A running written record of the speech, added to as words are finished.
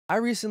I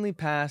recently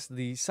passed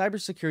the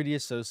Cybersecurity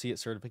Associate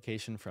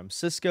certification from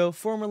Cisco,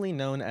 formerly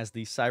known as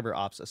the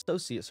CyberOps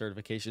Associate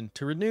certification,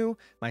 to renew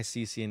my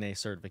CCNA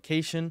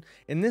certification.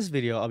 In this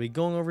video, I'll be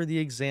going over the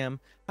exam,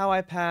 how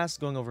I passed,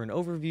 going over an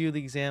overview of the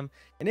exam,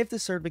 and if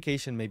this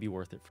certification may be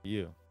worth it for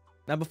you.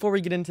 Now, before we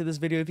get into this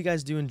video, if you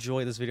guys do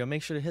enjoy this video,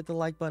 make sure to hit the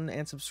like button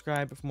and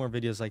subscribe for more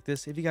videos like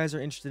this. If you guys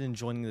are interested in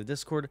joining the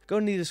Discord, go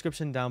in the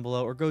description down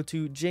below or go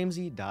to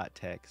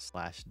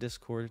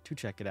jamesy.tech/discord to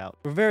check it out.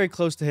 We're very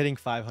close to hitting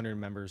 500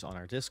 members on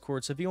our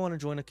Discord, so if you want to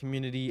join a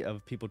community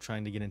of people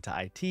trying to get into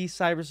IT,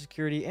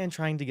 cybersecurity, and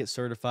trying to get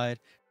certified,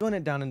 join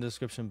it down in the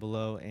description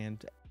below,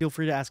 and feel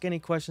free to ask any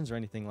questions or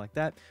anything like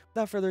that.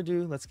 Without further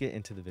ado, let's get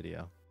into the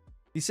video.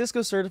 The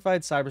Cisco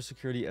Certified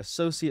Cybersecurity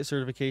Associate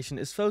certification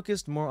is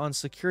focused more on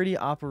Security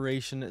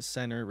Operation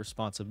Center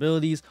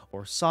responsibilities,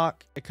 or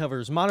SOC. It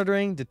covers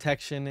monitoring,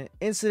 detection,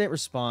 incident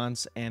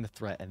response, and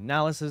threat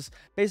analysis,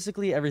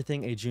 basically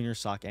everything a junior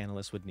SOC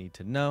analyst would need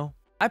to know.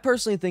 I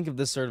personally think of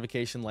this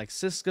certification like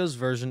Cisco's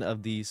version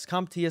of the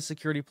CompTIA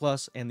Security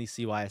Plus and the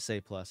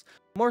CYSA Plus.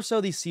 More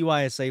so the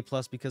CYSA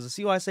Plus, because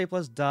the CYSA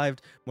Plus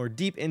dived more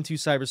deep into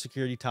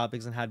cybersecurity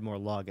topics and had more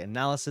log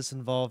analysis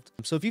involved.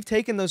 So if you've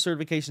taken those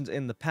certifications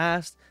in the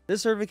past,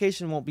 this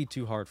certification won't be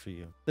too hard for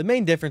you. The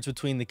main difference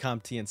between the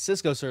CompTIA and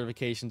Cisco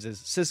certifications is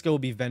Cisco will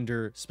be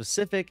vendor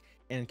specific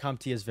and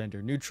CompTIA is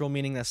vendor neutral,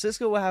 meaning that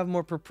Cisco will have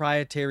more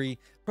proprietary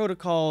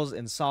protocols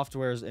and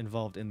softwares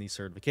involved in the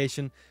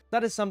certification.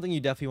 That is something you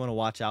definitely want to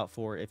watch out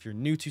for if you're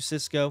new to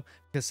Cisco,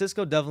 because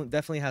Cisco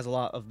definitely has a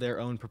lot of their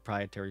own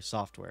proprietary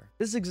software.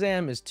 This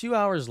exam is 2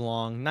 hours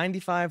long,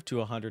 95 to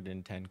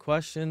 110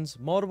 questions,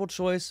 multiple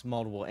choice,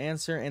 multiple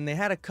answer, and they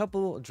had a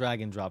couple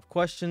drag and drop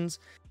questions.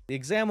 The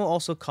exam will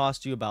also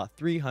cost you about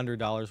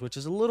 $300, which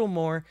is a little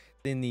more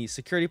than the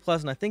Security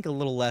Plus, and I think a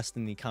little less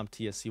than the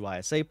CompTIA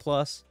CYSA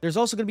Plus. There's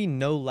also going to be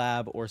no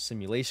lab or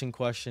simulation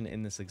question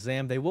in this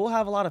exam. They will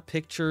have a lot of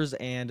pictures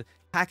and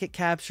packet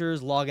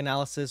captures, log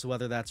analysis,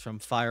 whether that's from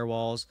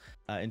firewalls,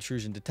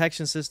 intrusion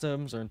detection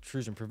systems, or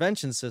intrusion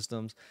prevention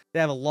systems. They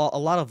have a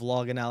lot of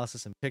log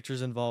analysis and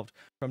pictures involved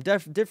from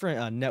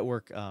different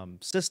network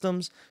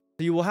systems.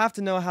 So you will have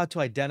to know how to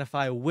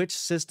identify which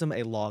system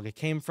a log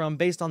came from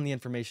based on the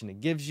information it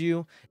gives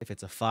you. If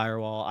it's a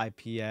firewall,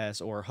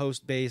 IPS, or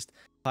host-based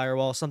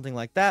firewall, something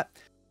like that.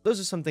 Those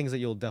are some things that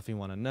you'll definitely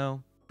want to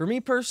know. For me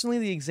personally,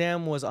 the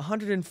exam was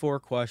 104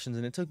 questions,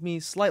 and it took me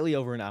slightly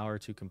over an hour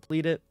to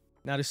complete it.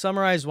 Now, to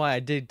summarize why I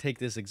did take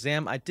this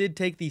exam, I did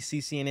take the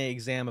CCNA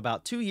exam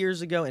about 2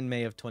 years ago in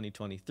May of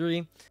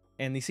 2023.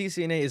 And the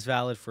CCNA is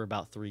valid for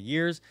about 3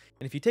 years.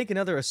 And if you take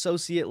another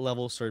associate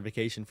level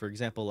certification, for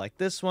example, like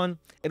this one,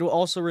 it will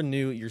also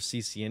renew your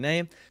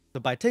CCNA. So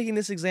by taking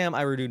this exam,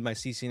 I renewed my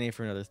CCNA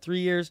for another 3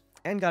 years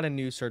and got a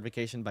new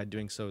certification by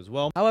doing so as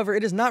well. However,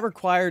 it is not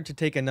required to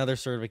take another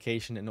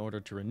certification in order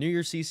to renew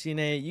your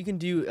CCNA. You can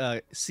do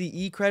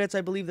CE credits,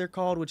 I believe they're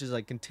called, which is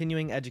like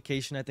continuing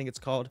education, I think it's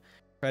called,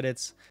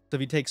 credits. So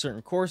if you take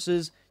certain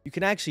courses, you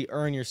can actually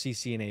earn your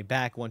CCNA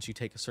back once you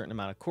take a certain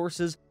amount of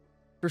courses.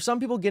 For some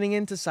people getting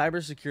into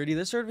cybersecurity,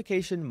 this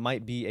certification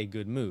might be a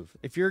good move.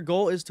 If your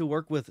goal is to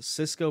work with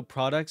Cisco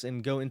products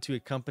and go into a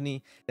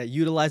company that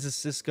utilizes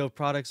Cisco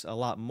products a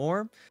lot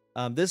more,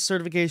 this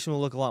certification will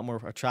look a lot more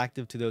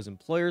attractive to those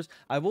employers.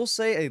 I will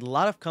say a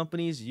lot of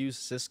companies use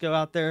Cisco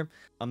out there.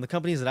 The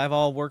companies that I've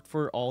all worked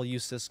for all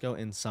use Cisco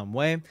in some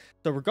way.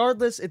 So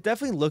regardless, it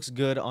definitely looks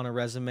good on a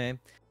resume.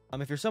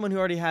 If you're someone who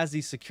already has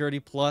the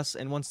Security Plus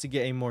and wants to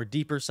get a more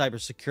deeper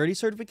cybersecurity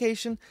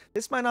certification,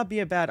 this might not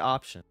be a bad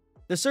option.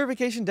 The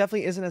certification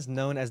definitely isn't as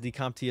known as the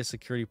CompTIA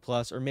Security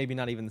Plus, or maybe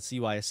not even the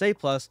CYSA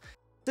Plus,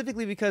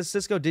 specifically because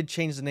Cisco did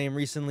change the name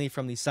recently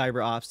from the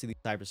CyberOps to the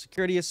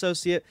Cybersecurity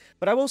Associate.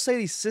 But I will say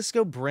the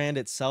Cisco brand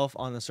itself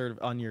on the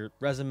on your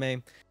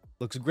resume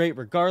looks great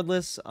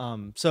regardless.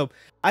 So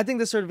I think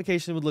the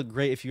certification would look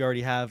great if you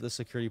already have the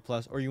Security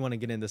Plus or you want to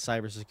get into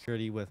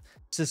cybersecurity with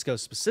Cisco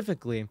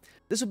specifically.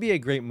 This would be a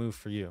great move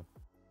for you.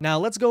 Now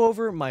let's go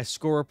over my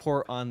score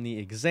report on the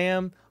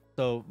exam.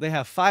 So they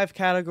have 5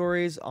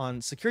 categories. On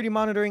security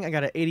monitoring, I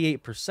got an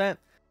 88%.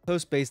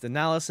 Host-based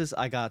analysis,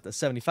 I got the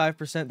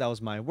 75%. That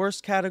was my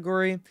worst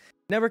category.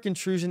 Network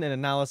intrusion and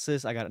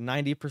analysis, I got a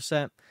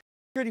 90%.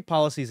 Security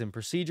policies and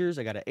procedures,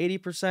 I got an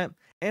 80%.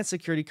 And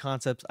security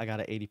concepts, I got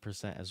an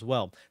 80% as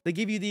well. They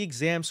give you the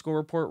exam score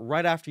report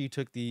right after you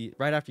take the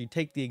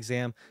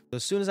exam. So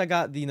as soon as I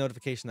got the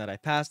notification that I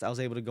passed, I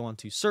was able to go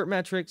onto Cert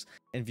Metrics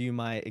and view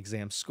my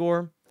exam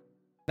score.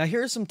 Now,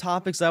 here are some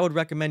topics I would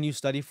recommend you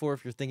study for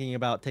if you're thinking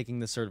about taking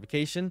this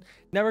certification.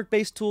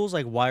 Network-based tools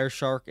like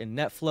Wireshark and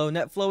NetFlow.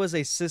 NetFlow is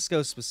a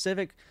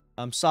Cisco-specific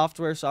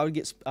software, so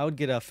I would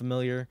get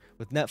familiar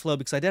with NetFlow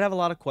because I did have a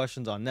lot of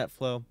questions on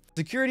NetFlow.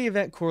 Security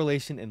event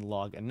correlation and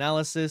log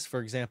analysis, for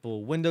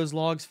example, Windows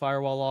logs,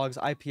 firewall logs,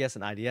 IPS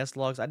and IDS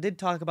logs. I did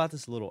talk about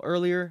this a little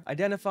earlier,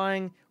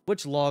 identifying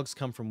which logs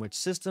come from which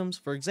systems.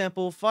 For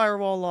example,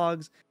 firewall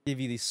logs give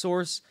you the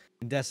source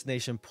and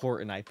destination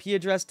port and IP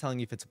address, telling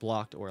you if it's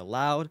blocked or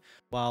allowed.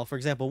 While, for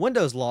example,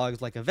 Windows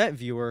logs, like Event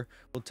Viewer,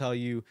 will tell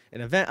you an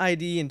event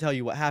ID and tell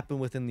you what happened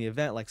within the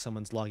event, like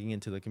someone's logging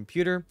into the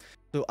computer.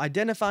 So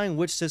identifying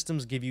which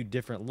systems give you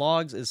different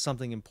logs is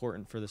something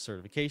important for the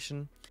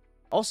certification.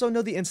 Also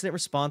know the incident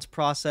response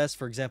process,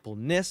 for example,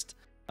 NIST,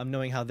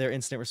 knowing how their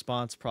incident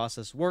response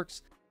process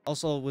works.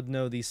 Also would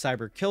know the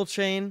cyber kill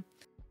chain.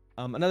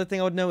 Another thing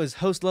I would know is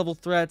host level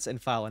threats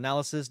and file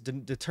analysis,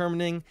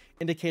 determining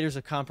indicators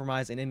of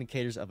compromise and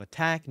indicators of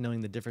attack, knowing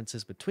the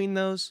differences between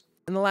those.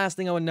 And the last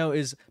thing I would know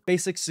is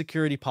basic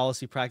security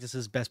policy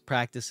practices, best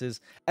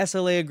practices,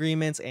 SLA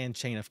agreements, and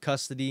chain of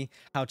custody,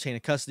 how chain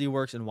of custody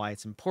works and why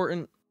it's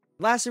important.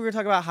 Lastly, we're going to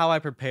talk about how I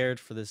prepared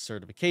for this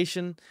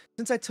certification.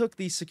 Since I took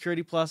the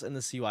Security Plus and the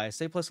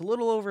CYSA Plus a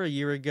little over a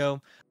year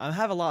ago, I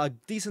have a lot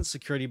of decent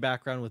security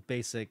background with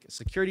basic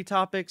security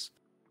topics.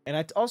 And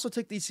I also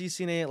took the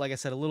CCNA, like I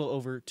said, a little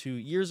over 2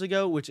 years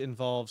ago, which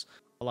involves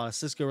a lot of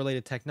Cisco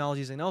related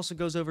technologies and also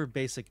goes over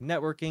basic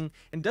networking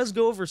and does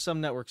go over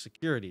some network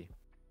security.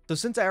 So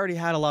since I already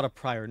had a lot of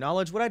prior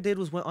knowledge, what I did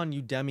was went on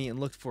Udemy and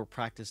looked for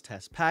practice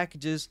test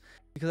packages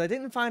because I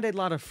didn't find a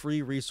lot of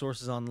free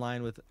resources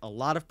online with a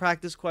lot of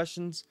practice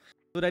questions.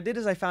 What I did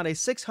is I found a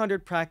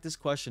 600 practice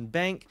question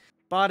bank,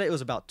 bought it. It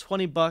was about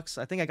 20 bucks.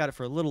 I think I got it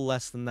for a little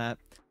less than that.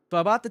 So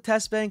I bought the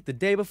test bank the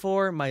day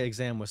before my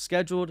exam was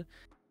scheduled.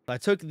 So I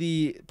took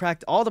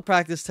all the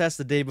practice tests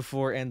the day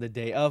before and the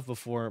day of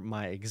before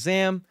my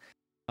exam,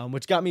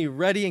 which got me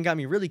ready and got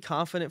me really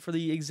confident for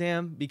the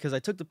exam because I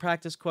took the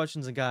practice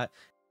questions and got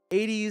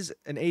 80s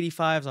and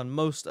 85s on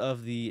most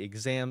of the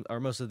exams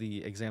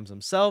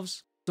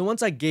themselves. So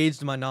once I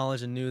gauged my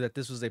knowledge and knew that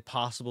this was a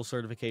possible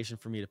certification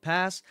for me to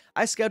pass,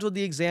 I scheduled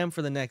the exam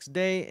for the next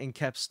day and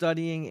kept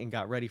studying and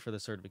got ready for the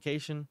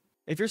certification.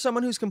 If you're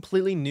someone who's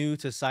completely new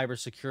to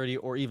cybersecurity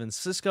or even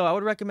Cisco, I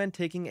would recommend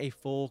taking a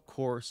full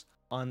course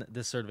on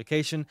this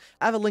certification.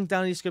 I have a link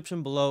down in the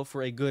description below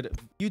for a good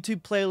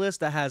YouTube playlist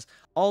that has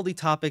all the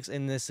topics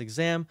in this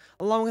exam.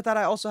 Along with that,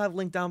 I also have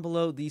linked down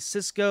below the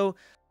Cisco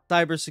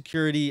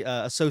Cybersecurity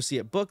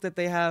Associate book that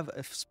they have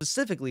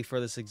specifically for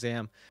this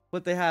exam.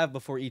 What they have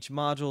before each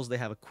module is they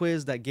have a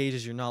quiz that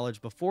gauges your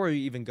knowledge before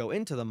you even go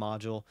into the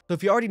module. So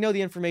if you already know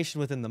the information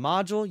within the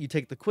module, you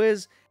take the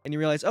quiz and you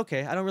realize,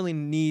 okay, I don't really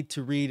need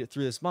to read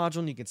through this module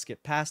and you can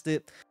skip past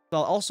it. So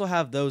I'll also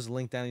have those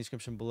linked down in the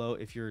description below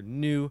if you're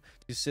new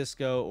to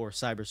Cisco or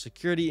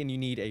cybersecurity and you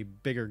need a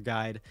bigger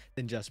guide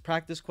than just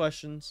practice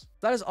questions.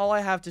 That is all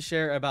I have to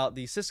share about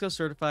the Cisco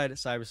Certified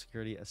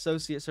Cybersecurity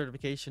Associate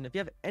certification. If you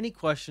have any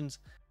questions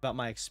about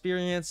my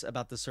experience,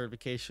 about the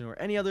certification or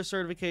any other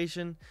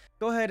certification,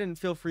 go ahead and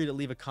feel free to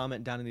leave a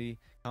comment down in the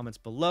comments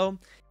below.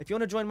 If you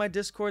want to join my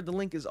Discord, the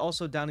link is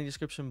also down in the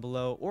description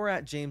below or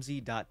at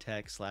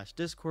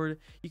jamesy.tech/discord.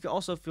 You can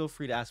also feel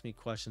free to ask me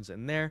questions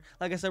in there.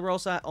 Like I said, we're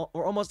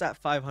almost at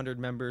 500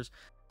 members.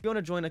 If you want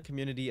to join a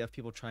community of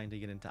people trying to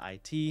get into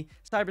IT,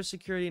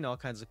 cybersecurity, and all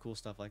kinds of cool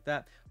stuff like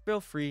that,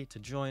 feel free to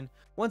join.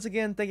 Once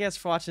again, thank you guys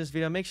for watching this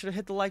video. Make sure to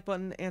hit the like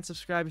button and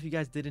subscribe if you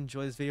guys did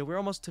enjoy this video. We're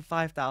almost to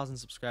 5,000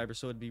 subscribers,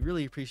 so it'd be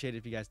really appreciated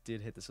if you guys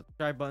did hit the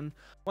subscribe button.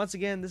 Once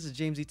again, this is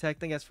Jamesy Tech.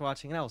 Thank you guys for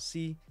watching, and I will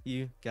see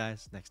you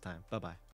guys next time. Bye-bye.